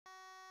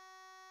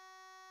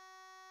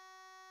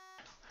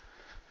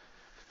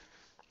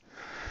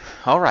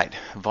All right,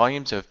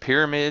 volumes of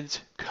pyramids,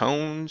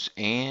 cones,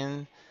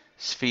 and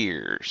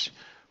spheres.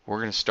 We're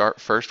going to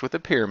start first with a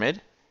pyramid,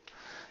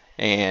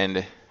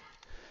 and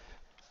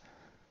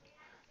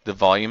the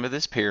volume of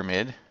this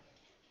pyramid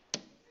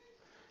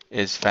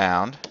is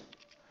found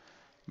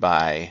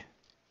by,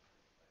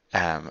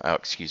 oh,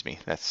 excuse me,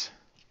 I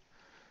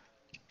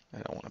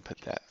don't want to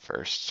put that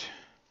first.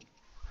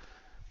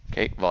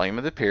 Okay, volume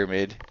of the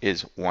pyramid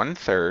is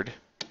 1/3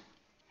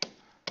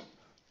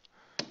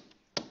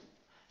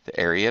 the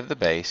area of the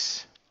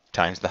base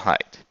times the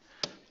height.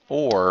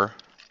 Or,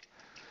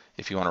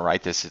 if you want to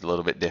write this a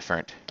little bit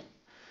different,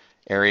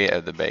 area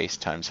of the base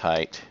times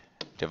height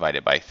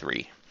divided by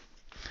 3.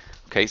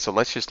 Okay, so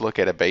let's just look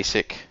at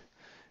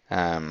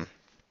um,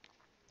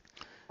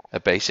 a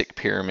basic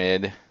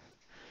pyramid.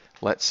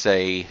 Let's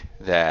say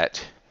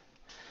that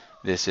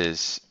this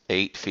is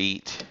 8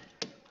 feet.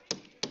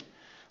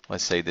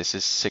 Let's say this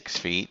is 6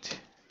 feet.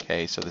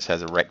 Okay, so this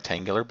has a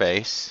rectangular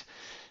base.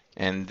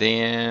 And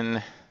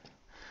then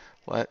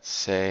let's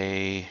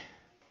say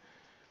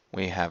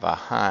we have a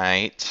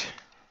height.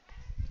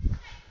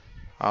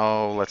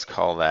 Oh, let's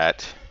call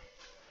that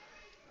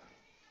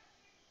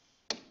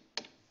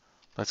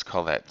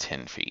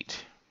 10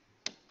 feet.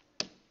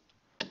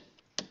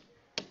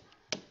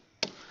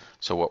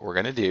 So what we're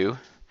going to do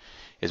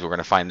is we're going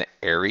to find the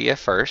area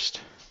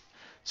first.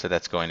 So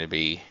that's going to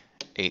be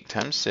 8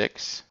 times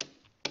 6,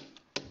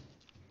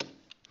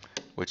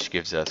 which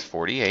gives us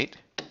 48.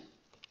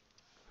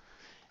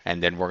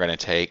 And then we're going to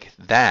take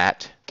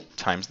that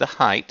times the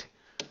height,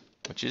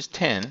 which is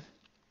 10, and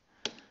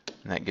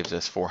that gives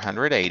us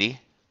 480.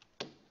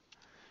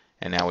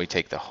 And now we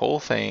take the whole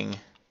thing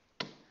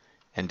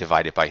and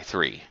divide it by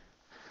 3.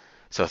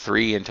 So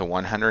 3 into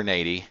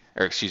 180,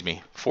 or excuse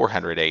me,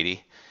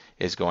 480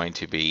 is going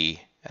to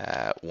be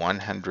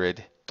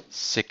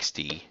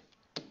 160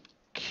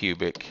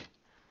 cubic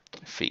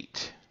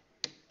feet.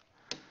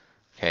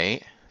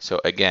 Okay, so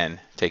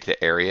again, take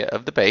the area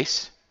of the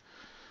base,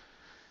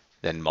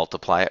 then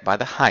multiply it by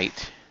the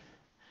height,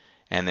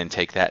 and then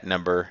take that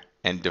number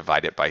and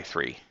divide it by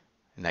 3.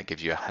 And that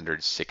gives you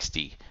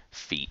 160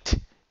 feet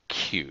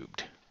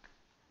cubed.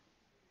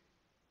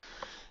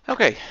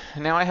 Okay,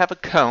 now I have a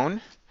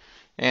cone,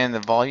 and the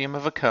volume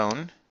of a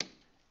cone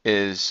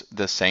is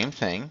the same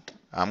thing.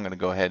 I'm going to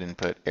go ahead and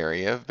put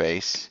area of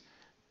base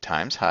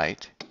times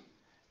height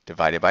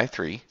divided by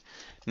 3.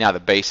 Now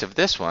the base of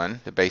this one,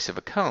 the base of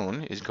a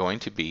cone, is going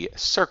to be a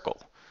circle.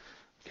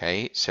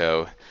 Okay,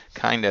 so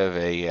kind of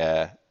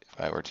if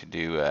I were to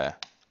do a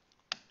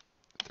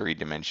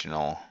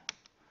three-dimensional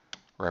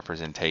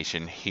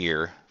representation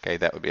here, okay,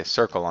 that would be a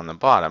circle on the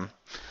bottom.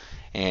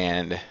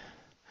 And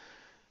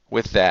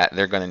with that,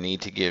 they're going to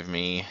need to give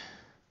me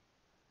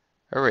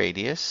a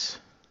radius.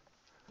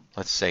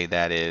 Let's say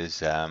that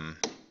is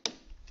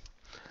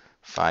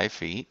 5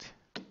 feet.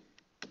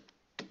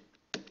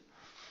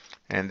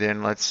 And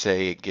then let's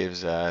say it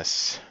gives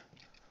us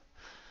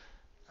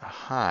a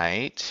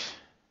height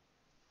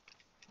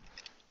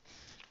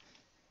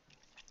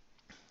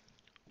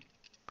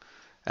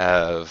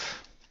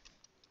of,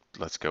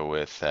 let's go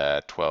with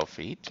 12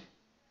 feet.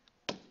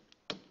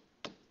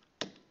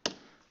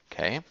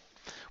 Okay.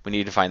 We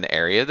need to find the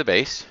area of the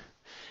base.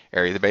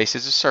 Area of the base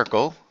is a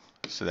circle,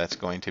 so that's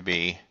going to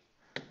be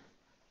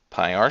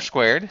pi r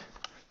squared.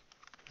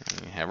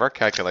 And we have our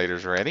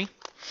calculators ready.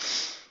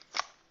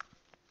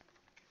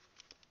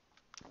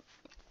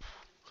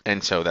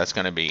 And so that's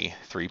going to be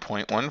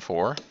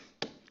 3.14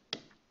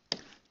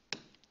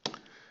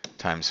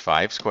 times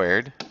 5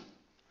 squared,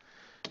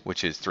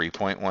 which is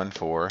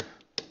 3.14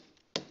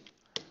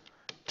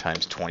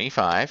 times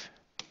 25.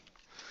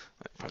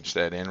 Let's punch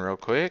that in real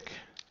quick.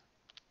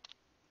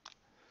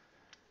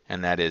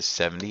 And that is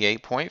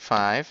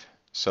 78.5.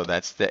 So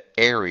that's the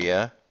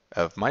area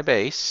of my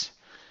base.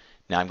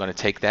 Now I'm going to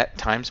take that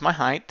times my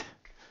height.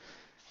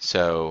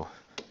 So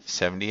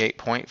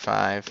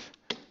 78.5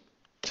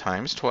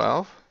 times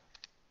 12.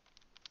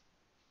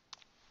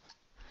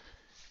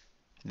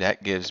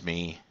 That gives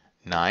me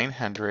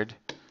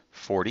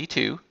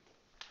 942.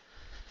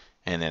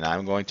 And then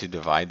I'm going to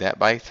divide that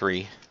by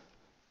 3,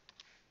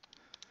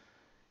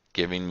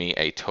 giving me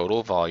a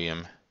total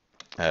volume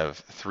of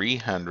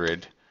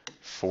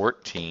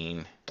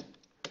 314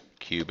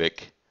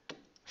 cubic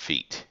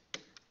feet.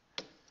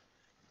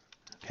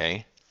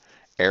 Okay,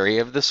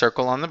 area of the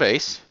circle on the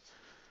base,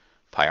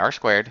 pi r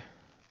squared,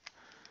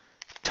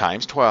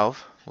 times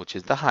 12, which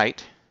is the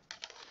height,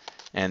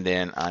 and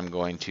then I'm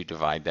going to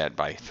divide that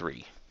by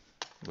 3,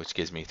 which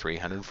gives me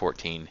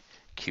 314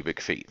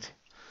 cubic feet.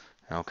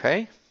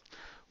 Okay,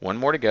 one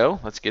more to go.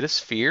 Let's get a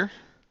sphere.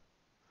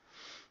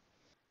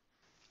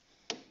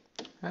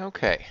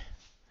 Okay,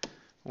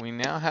 we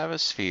now have a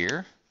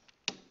sphere.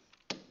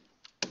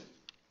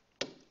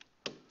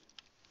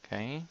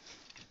 Okay,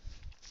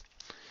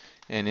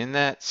 and in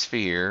that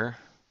sphere,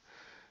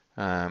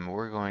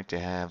 we're going to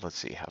have, let's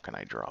see, how can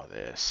I draw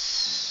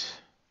this?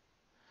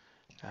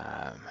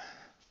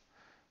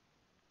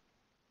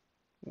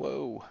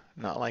 Whoa,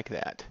 not like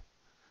that.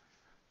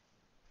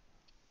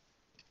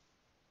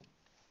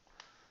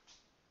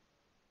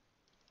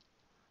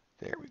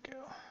 There we go.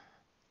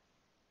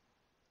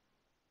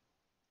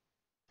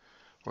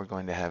 We're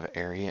going to have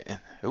area in,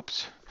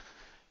 oops,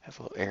 have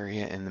a little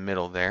area in the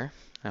middle there.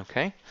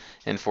 Okay,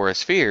 and for a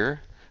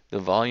sphere, the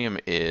volume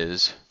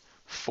is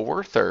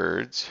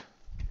 4/3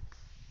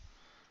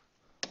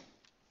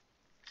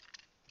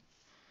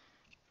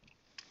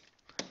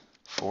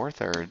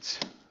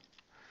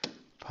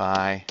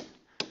 pi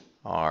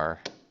r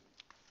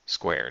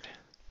squared.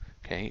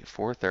 Okay,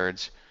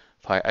 4/3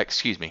 pi,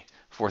 excuse me,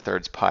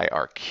 4/3 pi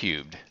r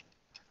cubed.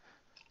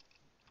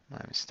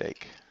 My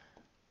mistake,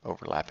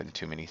 overlapping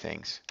too many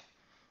things.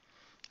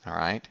 All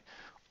right,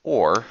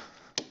 or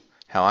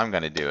how I'm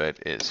going to do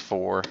it is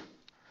 4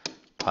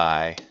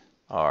 pi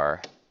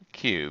r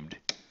cubed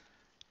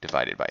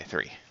divided by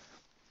 3.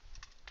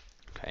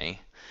 Okay,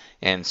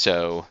 and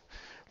so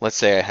let's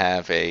say I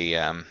have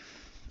a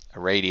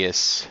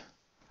radius,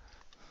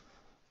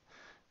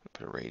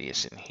 put a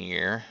radius in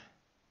here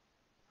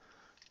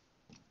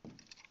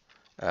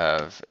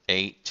of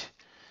 8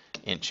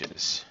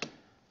 inches.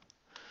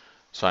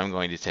 So I'm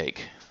going to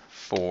take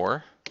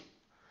 4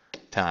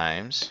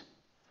 times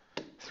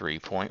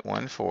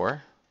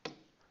 3.14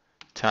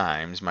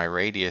 times my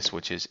radius,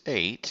 which is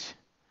 8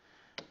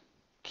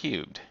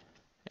 cubed.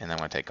 And I'm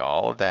going to take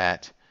all of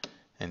that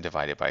and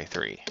divide it by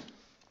 3.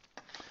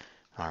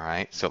 All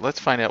right, so let's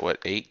find out what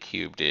 8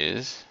 cubed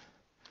is.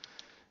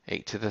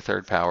 8 to the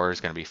third power is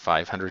going to be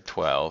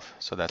 512.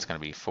 So that's going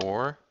to be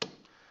 4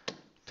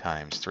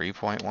 times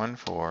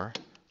 3.14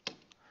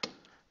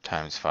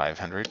 times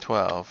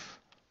 512,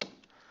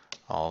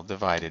 all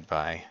divided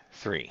by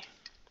 3.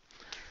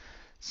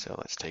 So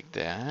let's take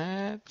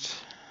that.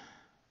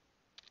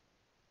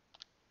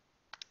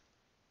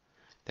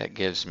 That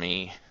gives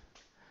me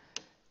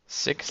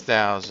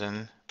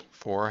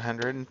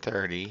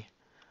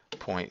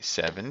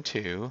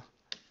 6,430.72,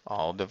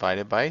 all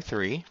divided by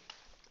 3.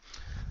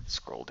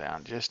 Scroll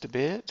down just a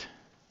bit.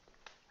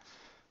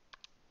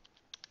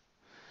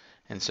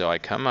 And so I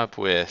come up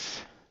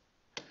with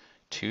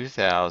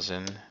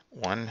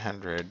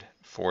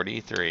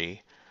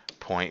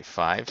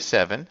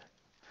 2,143.57.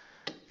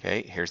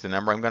 Okay, here's the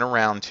number I'm going to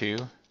round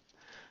to.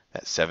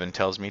 That 7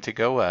 tells me to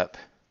go up.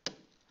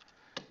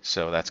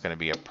 So that's going to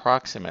be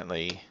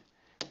approximately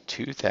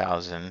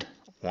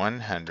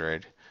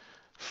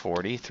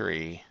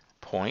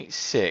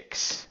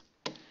 2,143.6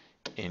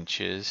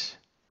 inches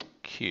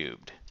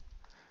cubed.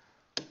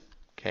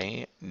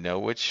 Okay, know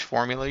which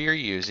formula you're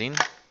using,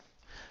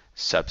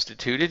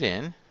 substitute it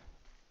in,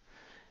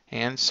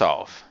 and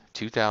solve.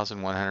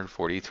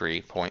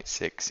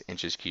 2,143.6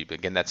 inches cubed.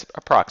 Again, that's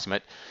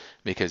approximate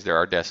because there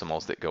are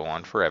decimals that go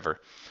on forever.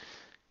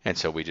 And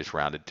so we just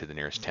rounded to the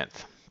nearest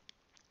tenth.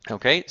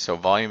 Okay, so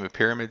volume of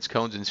pyramids,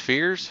 cones, and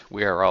spheres,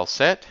 we are all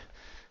set.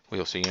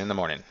 We'll see you in the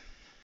morning.